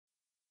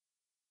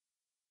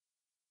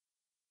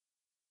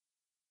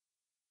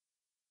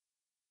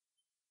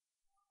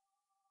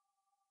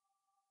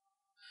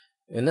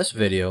In this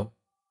video,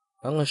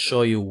 I'm going to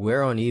show you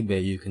where on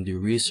eBay you can do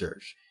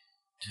research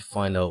to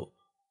find out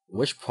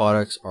which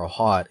products are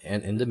hot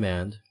and in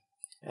demand,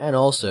 and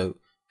also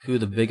who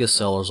the biggest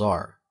sellers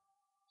are.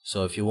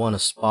 So if you want to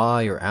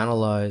spy or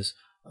analyze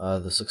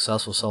the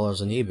successful sellers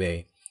on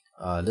eBay,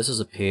 this is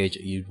a page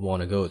you'd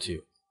want to go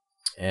to.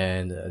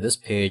 And this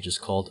page is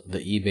called the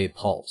eBay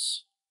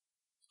Pulse.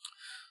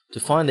 To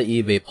find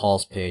the eBay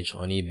Pulse page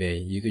on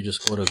eBay, you could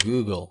just go to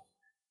Google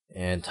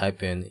and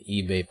type in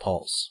eBay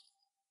Pulse.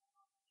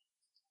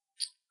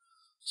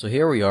 So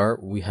here we are,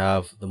 we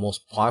have the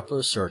most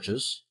popular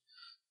searches.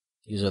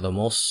 These are the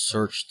most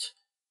searched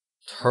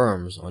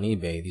terms on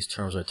eBay. These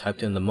terms are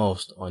typed in the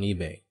most on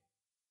eBay.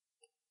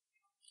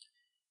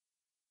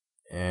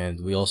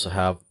 And we also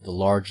have the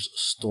largest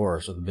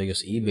stores, or the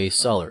biggest eBay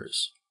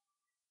sellers.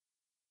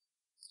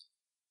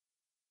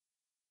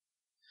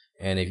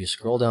 And if you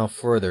scroll down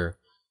further,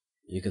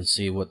 you can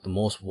see what the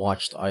most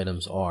watched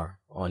items are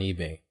on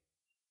eBay.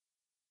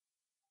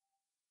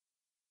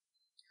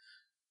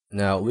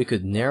 Now we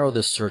could narrow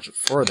this search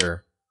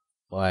further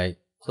by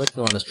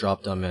clicking on this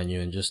drop down menu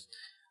and just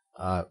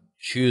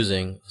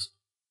choosing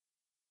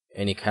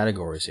any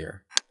categories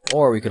here.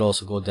 Or we could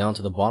also go down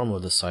to the bottom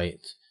of the site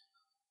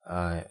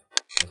and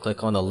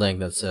click on the link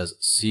that says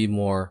see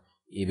more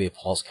eBay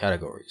Pulse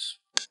categories.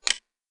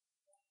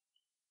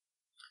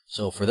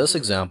 So for this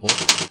example,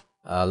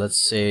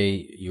 let's say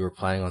you were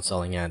planning on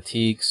selling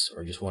antiques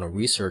or just want to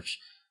research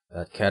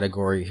that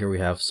category. Here we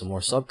have some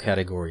more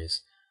subcategories.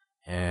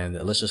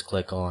 And let's just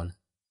click on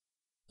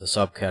the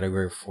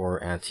subcategory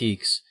for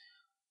antiques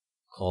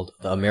called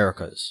the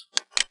Americas.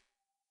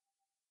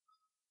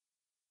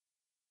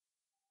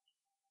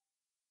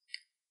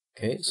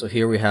 Okay, so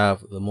here we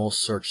have the most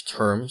searched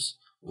terms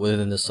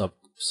within the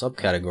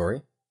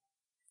subcategory.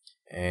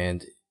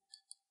 And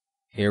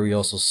here we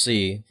also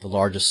see the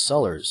largest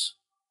sellers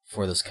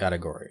for this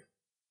category.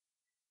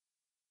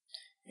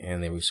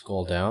 And then we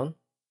scroll down,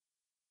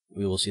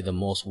 we will see the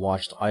most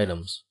watched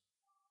items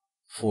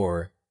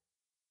for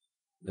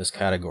this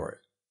category.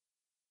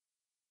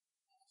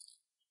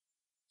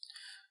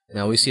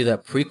 Now we see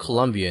that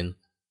pre-Columbian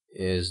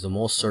is the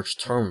most searched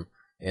term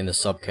in the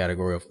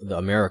subcategory of the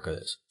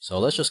Americas. So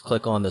let's just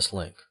click on this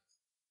link.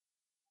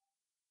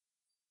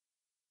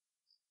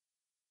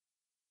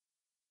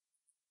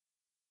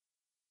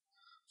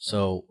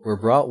 So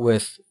we're brought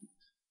with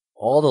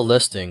all the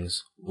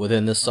listings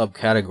within this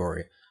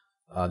subcategory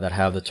that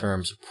have the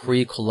terms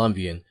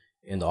pre-Columbian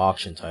in the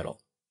auction title.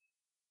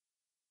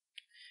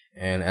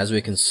 And as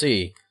we can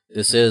see,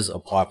 this is a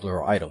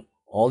popular item.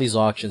 All these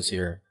auctions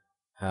here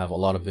have a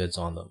lot of bids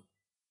on them.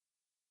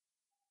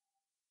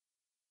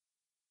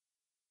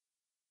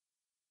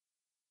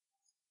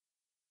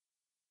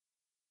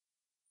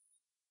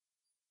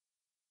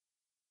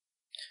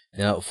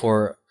 Now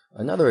for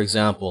another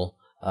example,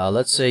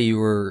 let's say you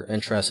were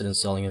interested in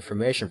selling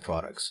information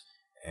products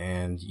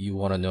and you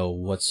want to know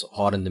what's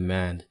hot in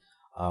demand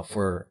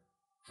for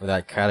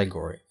that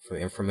category, for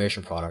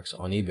information products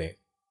on eBay.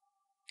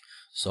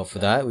 So for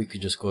that, we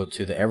could just go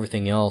to the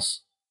everything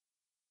else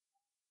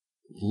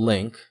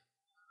link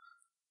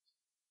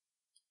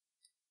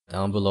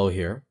down below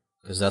here,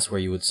 because that's where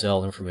you would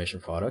sell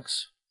information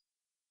products.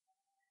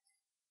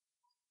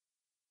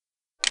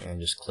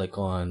 And just click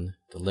on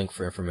the link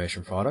for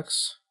information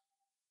products.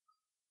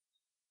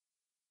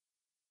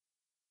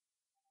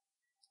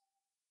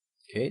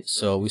 Okay,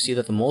 so we see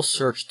that the most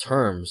searched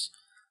terms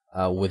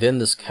within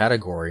this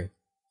category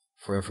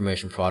for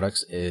information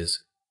products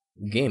is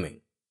gaming,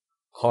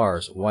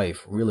 cars,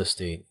 wife, real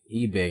estate,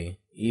 eBay,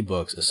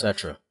 ebooks,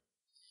 etc.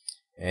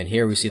 And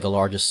here we see the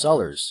largest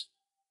sellers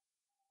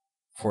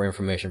for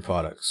information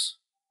products.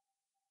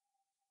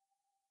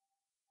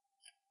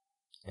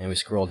 And we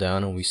scroll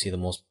down and we see the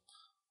most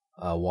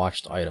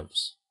watched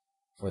items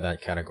for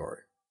that category.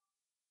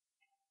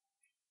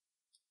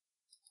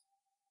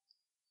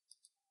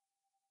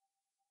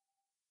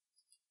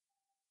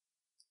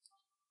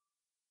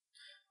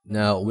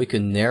 Now we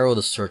can narrow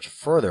the search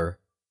further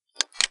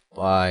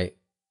by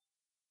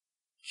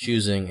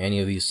choosing any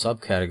of these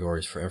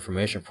subcategories for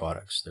information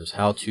products. There's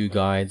how-to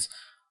guides,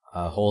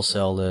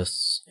 wholesale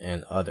lists,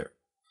 and other.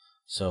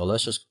 So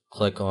let's just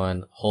click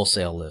on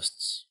wholesale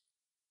lists.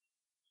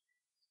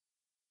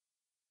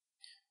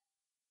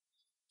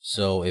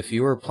 So if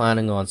you were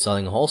planning on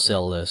selling a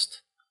wholesale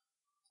list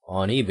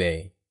on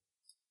eBay,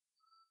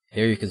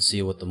 here you can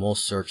see what the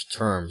most searched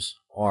terms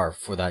are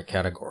for that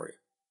category.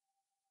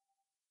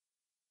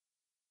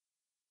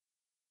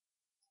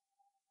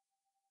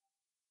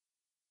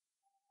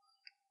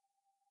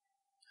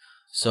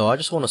 So I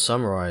just want to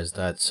summarize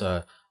that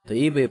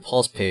the eBay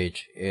Pulse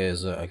page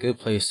is a good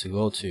place to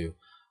go to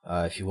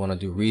if you want to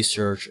do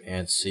research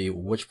and see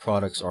which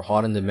products are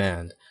hot in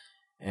demand,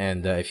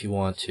 and if you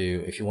want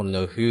to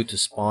know who to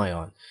spy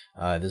on,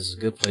 this is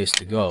a good place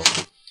to go.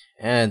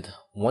 And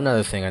one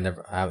other thing I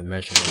haven't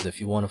mentioned is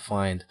if you want to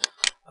find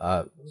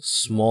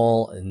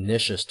small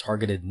niches,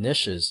 targeted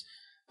niches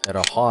that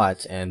are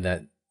hot and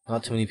that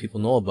not too many people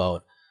know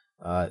about,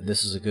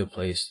 this is a good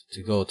place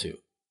to go to.